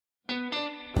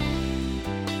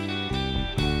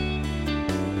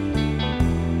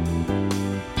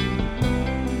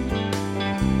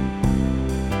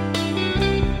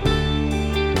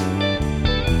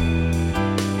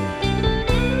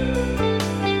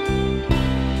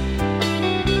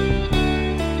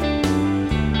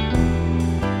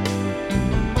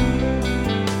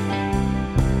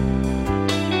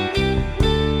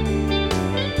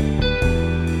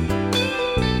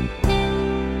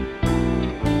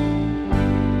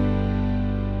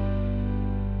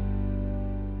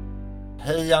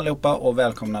Hej allihopa och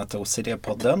välkomna till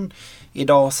OCD-podden.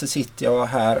 Idag så sitter jag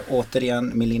här återigen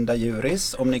med Linda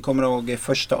Jüris. Om ni kommer ihåg i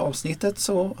första avsnittet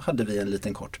så hade vi en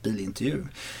liten kort bilintervju.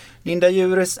 Linda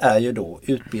Jüris är ju då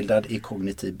utbildad i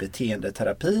kognitiv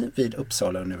beteendeterapi vid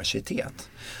Uppsala universitet.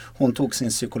 Hon tog sin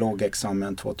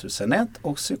psykologexamen 2001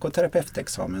 och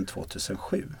psykoterapeutexamen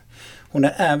 2007. Hon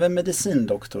är även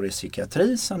medicindoktor i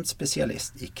psykiatri samt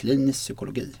specialist i klinisk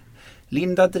psykologi.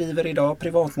 Linda driver idag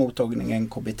privatmottagningen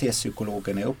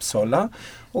KBT-psykologen i Uppsala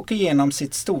och är genom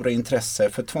sitt stora intresse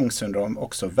för tvångssyndrom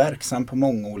också verksam på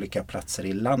många olika platser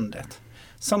i landet.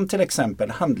 Som till exempel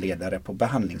handledare på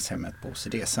behandlingshemmet på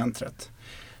OCD-centret.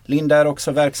 Linda är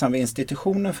också verksam vid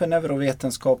institutionen för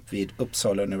neurovetenskap vid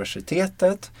Uppsala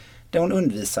universitetet där hon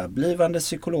undervisar blivande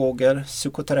psykologer,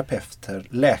 psykoterapeuter,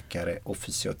 läkare och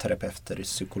fysioterapeuter i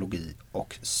psykologi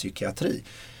och psykiatri.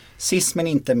 Sist men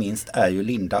inte minst är ju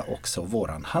Linda också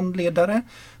våran handledare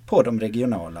på de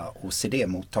regionala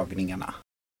OCD-mottagningarna.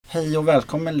 Hej och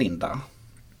välkommen Linda.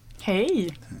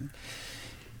 Hej.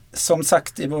 Som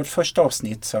sagt, i vårt första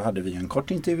avsnitt så hade vi en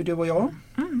kort intervju du och jag.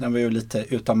 Den var ju lite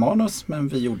utan manus men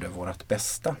vi gjorde vårt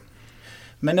bästa.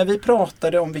 Men när vi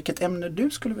pratade om vilket ämne du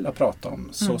skulle vilja prata om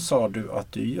så sa du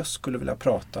att du just skulle vilja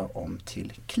prata om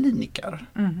till kliniker.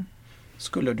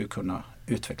 Skulle du kunna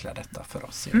utveckla detta för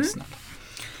oss? Är du snäll?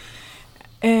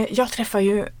 Jag träffar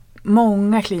ju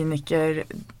många kliniker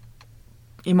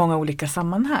i många olika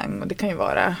sammanhang och det kan ju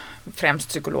vara främst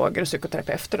psykologer och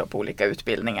psykoterapeuter då på olika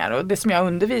utbildningar och det som jag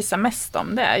undervisar mest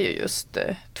om det är ju just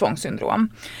tvångssyndrom.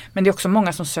 Men det är också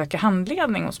många som söker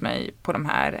handledning hos mig på de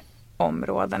här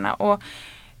områdena och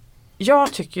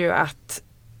jag tycker ju att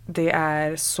det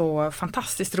är så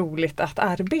fantastiskt roligt att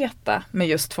arbeta med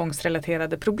just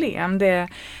tvångsrelaterade problem.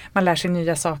 Man lär sig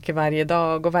nya saker varje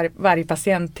dag och varje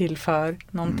patient tillför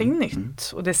någonting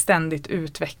nytt. Och det är ständigt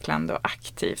utvecklande och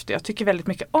aktivt. Och jag tycker väldigt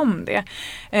mycket om det.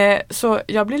 Så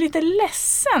jag blir lite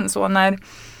ledsen så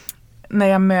när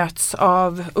jag möts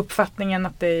av uppfattningen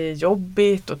att det är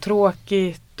jobbigt och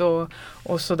tråkigt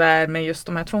och sådär med just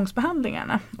de här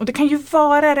tvångsbehandlingarna. Och det kan ju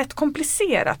vara rätt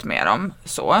komplicerat med dem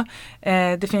så.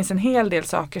 Det finns en hel del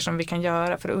saker som vi kan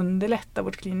göra för att underlätta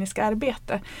vårt kliniska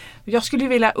arbete. Jag skulle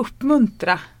vilja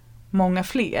uppmuntra många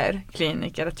fler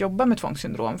kliniker att jobba med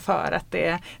tvångssyndrom för att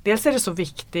dels är det så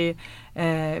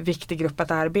viktig grupp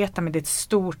att arbeta med. Det är ett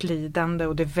stort lidande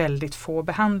och det är väldigt få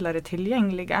behandlare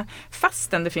tillgängliga.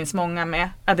 Fastän det finns många med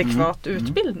adekvat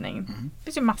utbildning. Det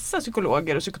finns ju massa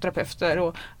psykologer och psykoterapeuter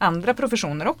och andra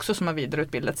professioner också som har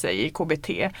vidareutbildat sig i KBT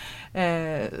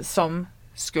som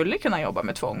skulle kunna jobba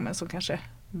med tvång men som kanske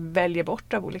väljer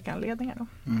bort av olika anledningar. Då.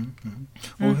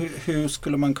 Och hur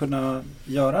skulle man kunna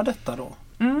göra detta då?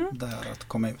 Där att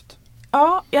komma ut?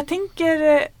 Ja, jag tänker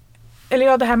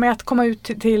det här med att komma ut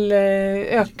till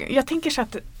jag tänker så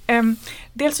att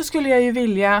dels så skulle jag ju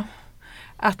vilja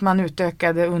att man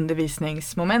utökade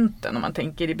undervisningsmomenten om man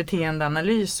tänker i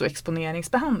beteendeanalys och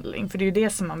exponeringsbehandling, för det är ju det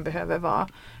som man behöver vara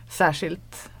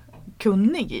särskilt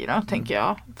kunnig i då, tänker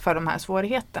jag, för de här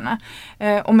svårigheterna.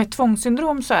 Och med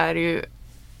tvångssyndrom så är det ju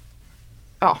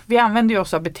vi använder ju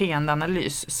oss av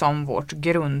beteendeanalys som vårt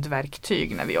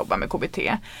grundverktyg när vi jobbar med KBT.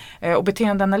 Och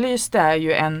beteendeanalys det är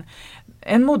ju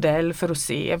en modell för att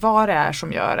se vad det är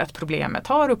som gör att problemet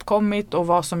har uppkommit och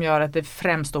vad som gör att det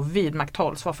främst då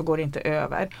vidmakthålls, varför går det inte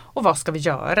över och vad ska vi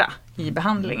göra i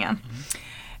behandlingen.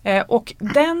 Och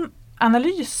den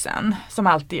analysen som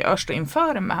alltid görs då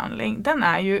inför en behandling, den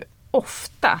är ju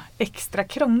ofta extra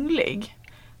krånglig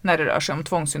när det rör sig om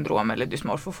tvångssyndrom eller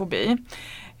dysmorfofobi.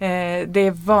 Det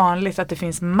är vanligt att det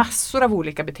finns massor av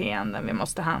olika beteenden vi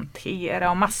måste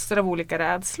hantera och massor av olika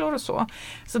rädslor och så.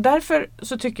 Så därför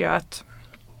så tycker jag att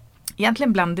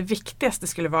egentligen bland det viktigaste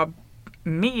skulle vara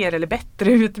mer eller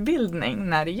bättre utbildning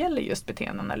när det gäller just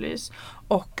beteendeanalys.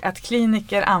 Och att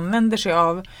kliniker använder sig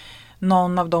av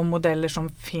någon av de modeller som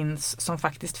finns som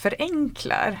faktiskt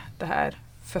förenklar det här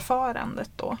förfarandet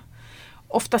då.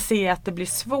 Ofta ser jag att det blir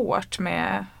svårt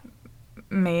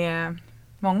med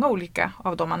många olika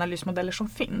av de analysmodeller som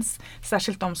finns.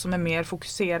 Särskilt de som är mer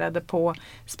fokuserade på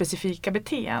specifika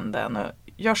beteenden.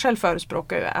 Jag själv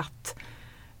förespråkar ju att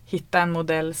hitta en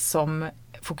modell som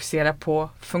fokuserar på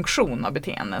funktion av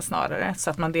beteenden snarare. Så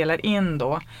att man delar in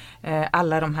då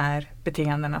alla de här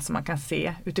beteendena som man kan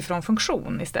se utifrån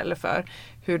funktion istället för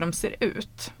hur de ser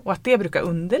ut. Och att det brukar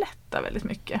underlätta väldigt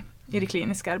mycket i det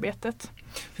kliniska arbetet.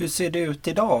 Hur ser det ut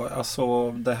idag?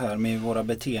 Alltså det här med våra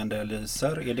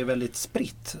beteendeanalyser, är det väldigt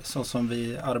spritt så som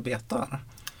vi arbetar?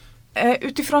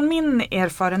 Utifrån min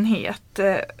erfarenhet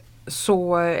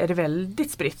så är det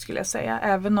väldigt spritt skulle jag säga.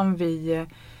 Även om vi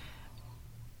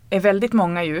är väldigt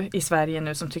många ju i Sverige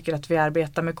nu som tycker att vi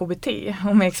arbetar med KBT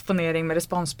och med exponering med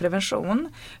responsprevention.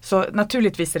 Så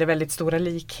naturligtvis är det väldigt stora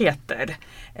likheter.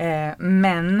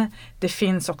 Men det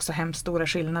finns också hemskt stora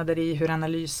skillnader i hur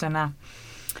analyserna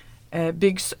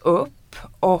byggs upp.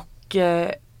 Och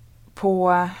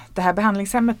på det här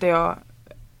behandlingshemmet där jag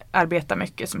arbetar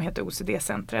mycket som heter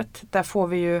OCD-centret, där får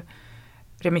vi ju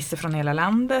remisser från hela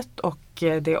landet och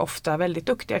det är ofta väldigt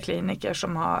duktiga kliniker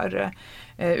som har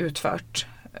utfört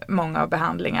många av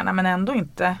behandlingarna men ändå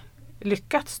inte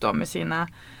lyckats då med sina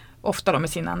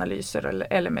analyser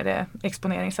eller med det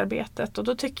exponeringsarbetet. Och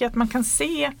då tycker jag att man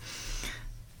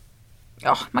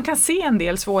kan se en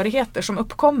del svårigheter som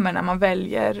uppkommer när man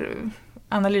väljer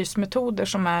analysmetoder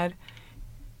som är,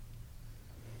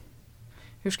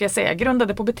 hur ska jag säga,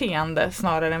 grundade på beteende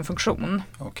snarare än funktion.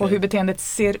 Okay. Och hur beteendet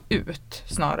ser ut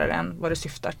snarare än vad det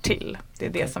syftar till. Det är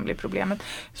det som blir problemet.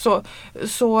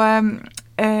 Så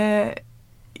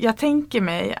jag tänker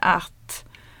mig att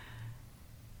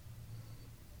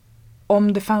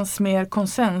om det fanns mer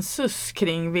konsensus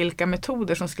kring vilka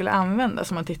metoder som skulle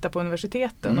användas om man tittar på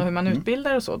universiteten och hur man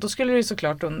utbildar och så, då skulle det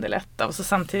såklart underlätta. Och så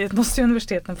samtidigt måste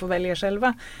universiteten få välja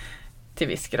själva till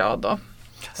viss grad då.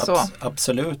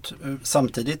 Absolut.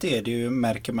 Samtidigt är det ju,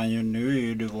 märker man ju, nu är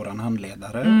ju du våran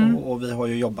handledare och vi har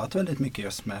ju jobbat väldigt mycket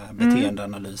just med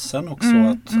beteendeanalysen också,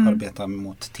 att arbeta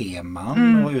mot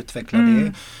teman och utveckla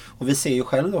det. Och vi ser ju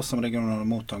själv då som regionala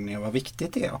mottagningar vad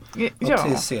viktigt det är.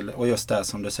 Och just det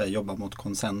som du säger, jobba mot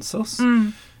konsensus.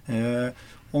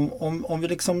 Om vi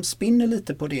liksom spinner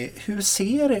lite på det, hur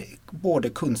ser både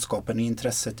kunskapen och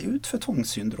intresset ut för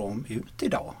tvångssyndrom ut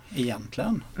idag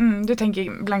egentligen? Du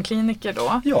tänker bland kliniker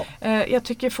då? Ja. Jag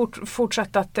tycker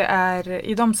fortsatt att det är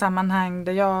i de sammanhang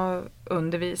där jag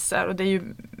undervisar, och det är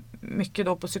ju mycket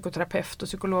då på psykoterapeut- och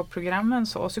psykologprogrammen.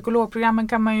 Så psykologprogrammen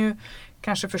kan man ju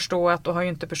kanske förstå att då har ju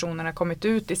inte personerna kommit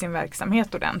ut i sin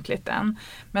verksamhet ordentligt än.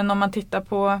 Men om man tittar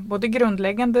på både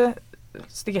grundläggande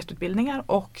steg 1-utbildningar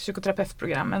och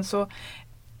psykoterapeutprogrammen så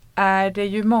är det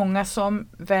ju många som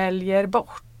väljer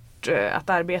bort att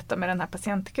arbeta med den här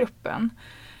patientgruppen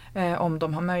om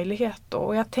de har möjlighet då.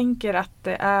 Och jag tänker att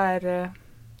det är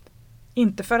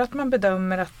inte för att man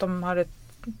bedömer att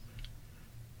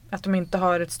de inte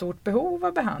har ett stort behov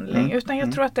av behandling utan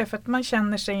jag tror att det är för att man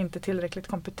känner sig inte tillräckligt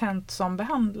kompetent som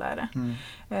behandlare.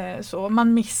 Så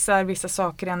man missar vissa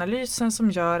saker i analysen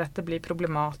som gör att det blir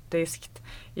problematiskt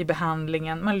i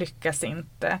behandlingen. Man lyckas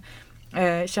inte,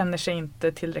 känner sig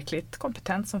inte tillräckligt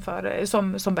kompetent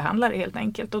som behandlare helt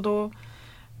enkelt. Och då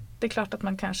det är klart att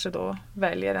man kanske då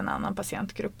väljer en annan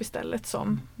patientgrupp istället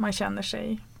som man känner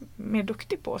sig mer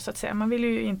duktig på så att säga. Man vill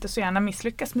ju inte så gärna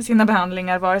misslyckas med sina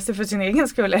behandlingar vare sig för sin egen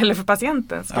skull eller för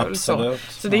patientens skull.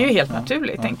 Så det är ju helt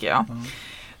naturligt tänker jag.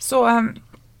 Så,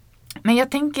 men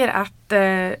jag tänker att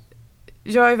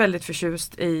jag är väldigt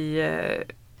förtjust i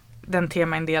den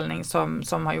temaindelning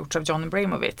som har gjorts av John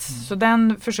Abramowitz. Så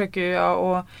den försöker jag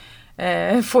att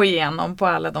få igenom på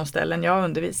alla de ställen jag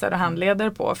undervisar och handleder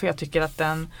på. För jag tycker att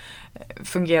den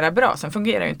fungerar bra. Sen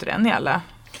fungerar ju inte den i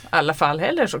alla fall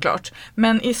heller såklart.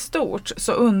 Men i stort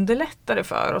så underlättar det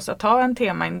för oss att ha en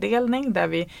temaindelning där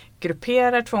vi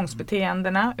grupperar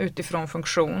tvångsbeteendena utifrån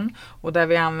funktion och där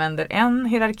vi använder en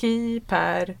hierarki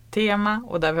per tema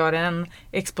och där vi har en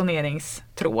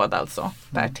exponeringstråd alltså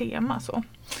per tema. Så.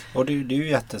 Och det är ju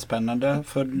jättespännande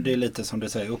för det är lite som du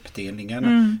säger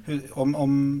uppdelningen.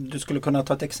 Om du skulle kunna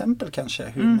ta ett exempel kanske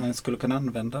hur man skulle kunna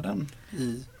använda den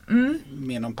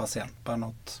med någon patient på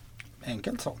något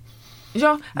enkelt så.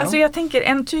 Ja, alltså jag tänker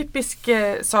en typisk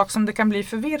sak som det kan bli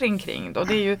förvirring kring då,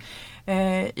 det är ju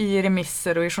i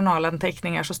remisser och i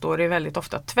journalanteckningar så står det väldigt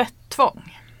ofta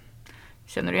tvätttvång.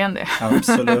 Känner du igen det? Ja,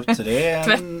 absolut. Det är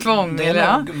tvätttvång. Det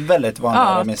är väldigt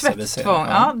vanliga remisser vi ser.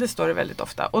 Ja, det står det väldigt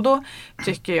ofta. Och då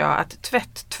tycker jag att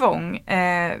tvätttvång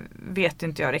vet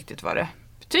inte jag riktigt vad det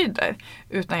betyder.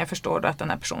 Utan jag förstår då att den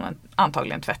här personen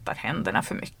antagligen tvättar händerna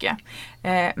för mycket.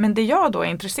 Men det jag då är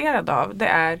intresserad av det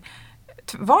är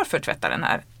varför tvättar den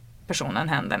här personen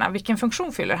händerna? Vilken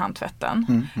funktion fyller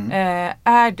handtvätten?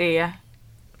 Är det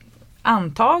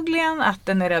antagligen att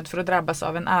den är rädd för att drabbas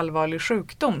av en allvarlig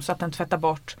sjukdom så att den tvättar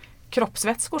bort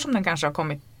kroppsvätskor som den kanske har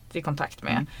kommit i kontakt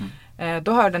med.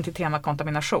 Då hör den till tema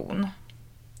kontamination.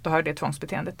 Då hör det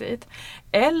tvångsbeteendet dit.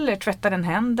 Eller tvättar den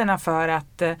händerna för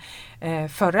att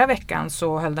förra veckan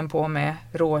så höll den på med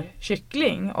rå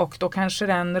kyckling och då kanske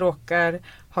den råkar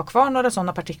ha kvar några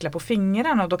sådana partiklar på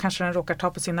fingrarna och då kanske den råkar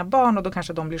ta på sina barn och då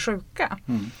kanske de blir sjuka.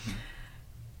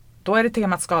 Då är det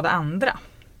tema att skada andra.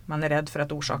 Man är rädd för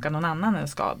att orsaka någon annan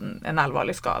en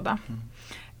allvarlig skada.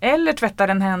 Eller tvättar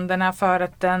den händerna för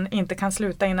att den inte kan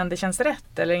sluta innan det känns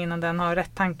rätt eller innan den har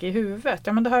rätt tanke i huvudet.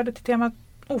 Ja, men då hör det till tema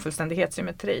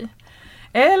ofullständighetssymmetri.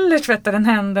 Eller tvättar den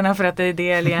händerna för att det är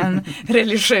del i en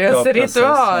religiös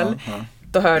ritual.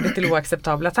 Då hör det till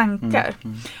oacceptabla tankar.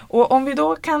 Och om vi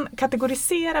då kan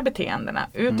kategorisera beteendena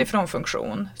utifrån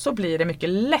funktion så blir det mycket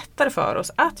lättare för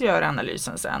oss att göra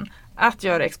analysen sen, att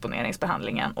göra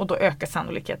exponeringsbehandlingen och då ökar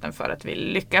sannolikheten för att vi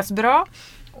lyckas bra.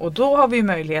 Och då har vi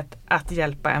möjlighet att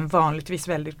hjälpa en vanligtvis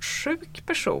väldigt sjuk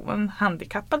person,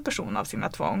 handikappad person av sina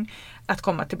tvång, att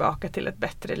komma tillbaka till ett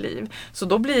bättre liv. Så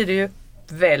då blir det ju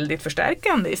väldigt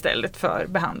förstärkande istället för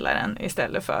behandlaren,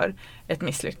 istället för ett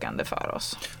misslyckande för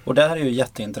oss. Och det här är ju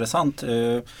jätteintressant,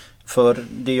 för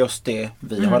det är just det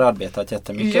vi har arbetat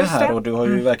jättemycket här och du har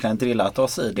ju verkligen drillat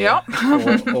oss i det. Ja.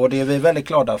 och det är vi väldigt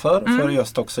glada för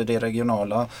just också det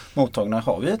regionala mottagningar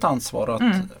har vi ett ansvar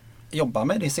att jobba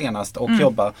med det senaste och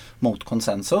jobba mot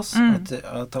konsensus,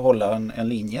 att hålla en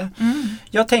linje.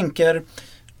 Jag tänker,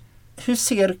 hur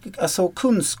ser alltså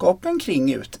kunskapen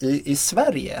kring ut i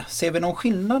Sverige? Ser vi någon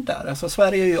skillnad där? Alltså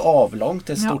Sverige är ju avlångt,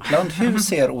 ett stort land. Hur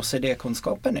ser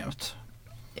OCD-kunskapen ut?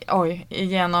 Oj,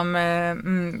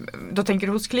 då tänker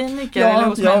du hos kliniker eller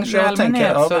hos människor i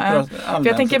allmänhet? För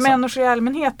jag tänker människor i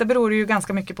allmänhet, det beror ju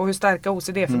ganska mycket på hur starka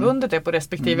OCD-förbundet är på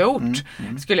respektive ort,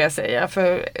 skulle jag säga.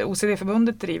 För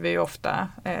OCD-förbundet driver ju ofta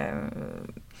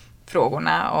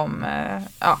frågorna om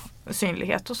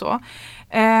synlighet och så.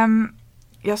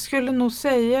 Jag skulle nog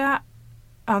säga,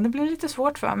 det blir lite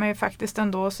svårt för mig faktiskt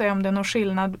ändå att säga om det är någon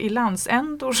skillnad i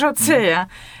landsändor så att säga.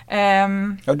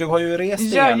 Du har ju rest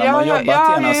igenom och jobbat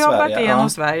genom Sverige. Jag har jobbat genom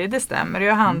Sverige, det stämmer.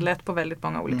 Jag har handlat på väldigt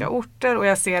många olika orter och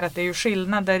jag ser att det är ju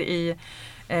skillnader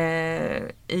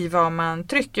i vad man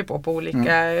trycker på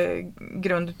olika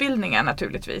grundutbildningar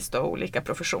naturligtvis då, olika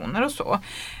professioner och så.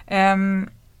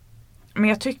 Men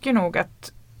jag tycker nog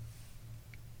att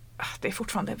det är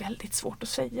fortfarande väldigt svårt att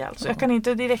säga. Alltså. Jag kan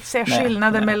inte direkt säga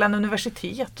skillnader mellan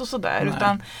universitet och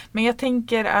sådär. Men jag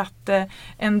tänker att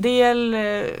en del,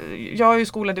 jag är ju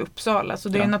skolad i Uppsala så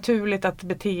det är naturligt att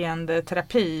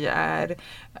beteendeterapi är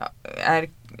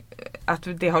att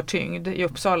det har tyngd i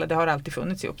Uppsala. Det har alltid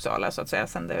funnits i Uppsala så att säga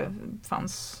sedan det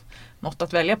fanns något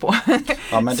att välja på.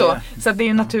 Så det är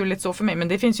ju naturligt så för mig. Men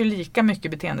det finns ju lika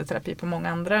mycket beteendeterapi på många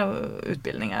andra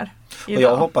utbildningar. Och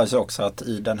jag hoppas också att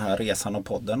i den här resan och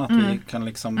podden att vi kan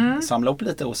liksom samla upp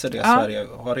lite OCD i Sverige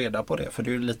och ha reda på det. För det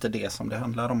är ju lite det som det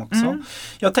handlar om också.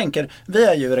 Jag tänker, vi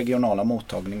är ju regionala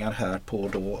mottagningar här på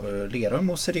då Lerum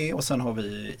OCD och sen har vi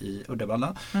i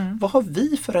Uddevalla. Vad har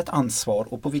vi för ett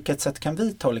ansvar och på vilket sätt kan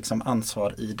vi ta liksom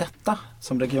ansvar i detta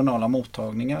som regionala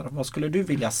mottagningar? Vad skulle du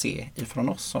vilja se ifrån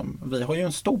oss? Vi har ju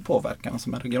en stor påverkan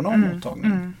som en regional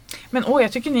mottagning. Men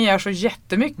jag tycker ni gör så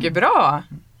jättemycket bra.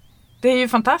 Det är ju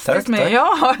fantastiskt.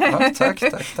 Tack.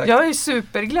 Tack. Jag är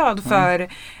superglad för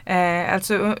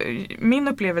alltså min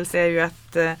upplevelse är ju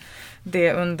att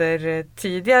det under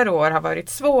tidigare år har varit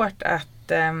svårt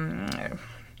att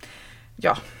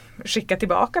skicka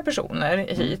tillbaka personer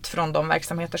hit från de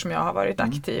verksamheter som jag har varit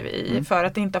aktiv i för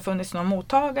att det inte har funnits någon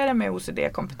mottagare med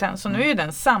OCD-kompetens. Och nu är ju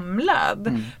den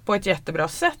samlad på ett jättebra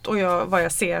sätt och vad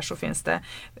jag ser så finns det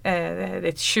är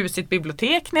ett tjusigt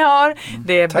bibliotek ni har,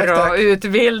 det är bra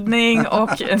utbildning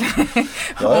och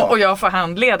och jag får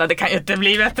handleda, det kan ju inte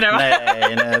bli bättre va?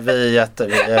 Nej, vi är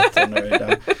jättenöjda.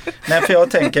 Nej, för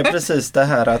jag tänker precis det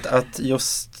här att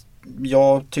just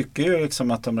jag tycker ju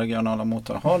liksom att de regionala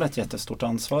mottagningarna har ett jättestort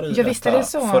ansvar i detta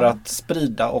för att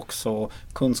sprida också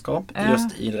kunskap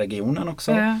just i regionen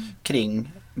också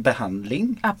kring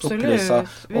behandling, upplysa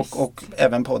och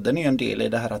även podden är en del i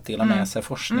det här att dela med sig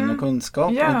forskning och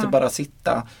kunskap och inte bara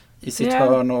sitta i sitt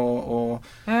hörn och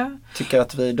tycker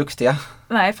att vi är duktiga.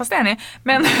 Nej, fast det är ni.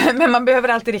 Men man behöver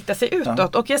alltid rikta sig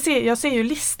utåt. Och jag ser ju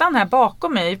listan här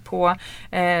bakom mig på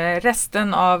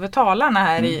resten av talarna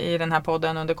här i den här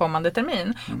podden under kommande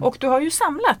termin. Och ni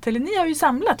har ju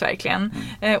samlat verkligen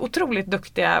otroligt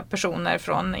duktiga personer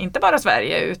från inte bara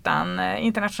Sverige utan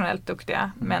internationellt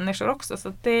duktiga människor också.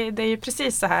 Så det är ju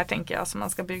precis så här tänker jag som man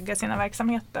ska bygga sina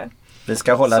verksamheter. Vi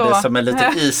ska hålla det som en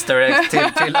liten Easter egg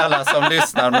till alla som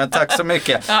lyssnar. Men tack så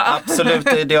mycket. Absolut,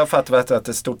 det har fattat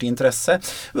ett stort intresse.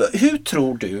 Hur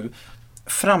tror du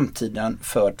framtiden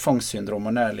för tvångssyndrom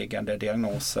och närliggande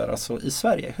diagnoser alltså i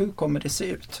Sverige? Hur kommer det se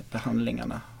ut,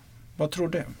 behandlingarna? Vad tror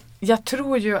du? Jag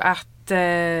tror ju att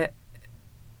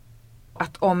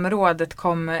området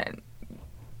kommer...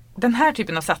 Den här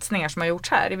typen av satsningar som har gjorts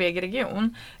här i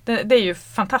VG-region, det är ju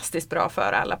fantastiskt bra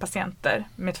för alla patienter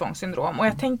med tvångssyndrom. Och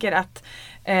jag tänker att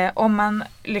om man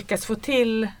lyckas få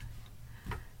till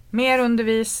mer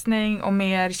undervisning och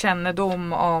mer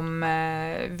kännedom om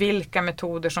vilka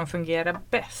metoder som fungerar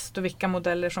bäst och vilka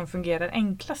modeller som fungerar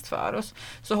enklast för oss,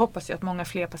 så hoppas jag att många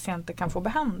fler patienter kan få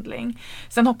behandling.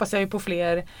 Sen hoppas jag ju på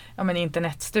fler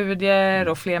internetstudier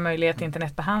och fler möjligheter till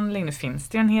internetbehandling. Nu finns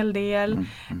det ju en hel del.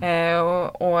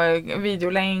 Och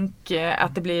videolänk,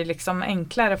 att det blir liksom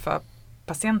enklare för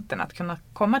patienten att kunna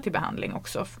komma till behandling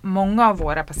också. Många av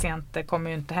våra patienter kommer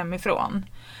ju inte hemifrån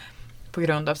på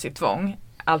grund av sitt tvång.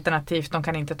 Alternativt, de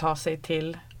kan inte ta sig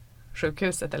till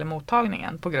sjukhuset eller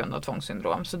mottagningen på grund av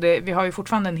tvångssyndrom. Så vi har ju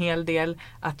fortfarande en hel del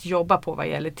att jobba på vad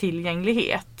gäller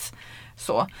tillgänglighet.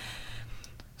 Så.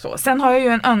 Sen har jag ju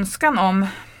en önskan om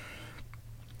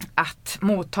att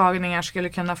mottagningar skulle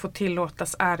kunna få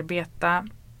tillåtas arbeta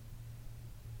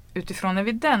utifrån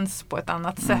evidens på ett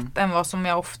annat sätt än vad som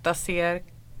jag ofta ser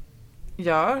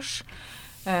görs.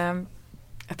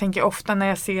 Jag tänker ofta när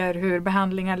jag ser hur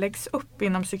behandlingar läggs upp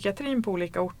inom psykiatrin på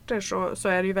olika orter, så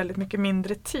är det ju väldigt mycket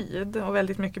mindre tid och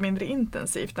väldigt mycket mindre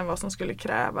intensivt än vad som skulle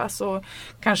krävas, och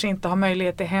kanske inte ha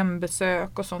möjlighet till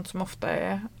hembesök och sånt som ofta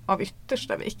är av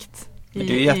yttersta vikt. Det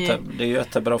är ju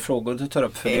jättebra frågor du tar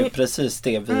upp, för det är precis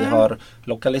det vi har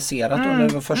lokaliserat under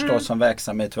vår första år som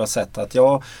verksamhet. Vi har sett att vi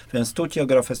är ett stort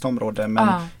geografiskt område, men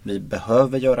vi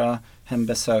behöver göra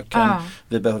hembesöken,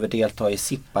 vi behöver delta i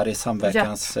SIPPar, i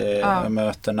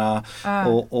samverkansmötena,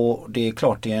 och det är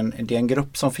klart det är en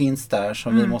grupp som finns där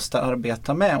som vi måste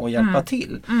arbeta med och hjälpa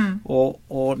till.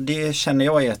 Och det känner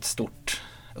jag är ett stort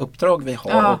uppdrag vi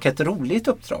har, och ett roligt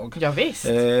uppdrag. Ja, visst.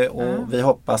 Och vi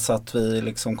hoppas att vi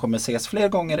liksom kommer ses fler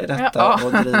gånger i detta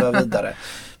och driva vidare.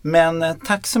 Men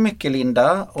tack så mycket,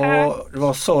 Linda, och det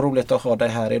var så roligt att ha dig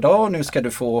här idag. Nu ska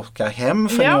du få åka hem,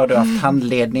 för nu har du haft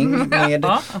handledning med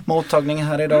mottagningen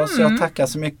här idag, så jag tackar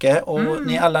så mycket. Och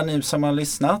ni alla nu som har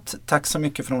lyssnat, tack så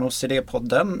mycket från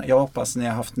OCD-podden. Jag hoppas ni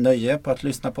har haft nöje på att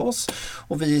lyssna på oss,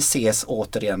 och vi ses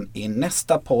återigen i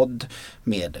nästa podd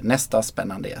med nästa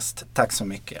spännande gäst. Tack så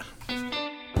mycket.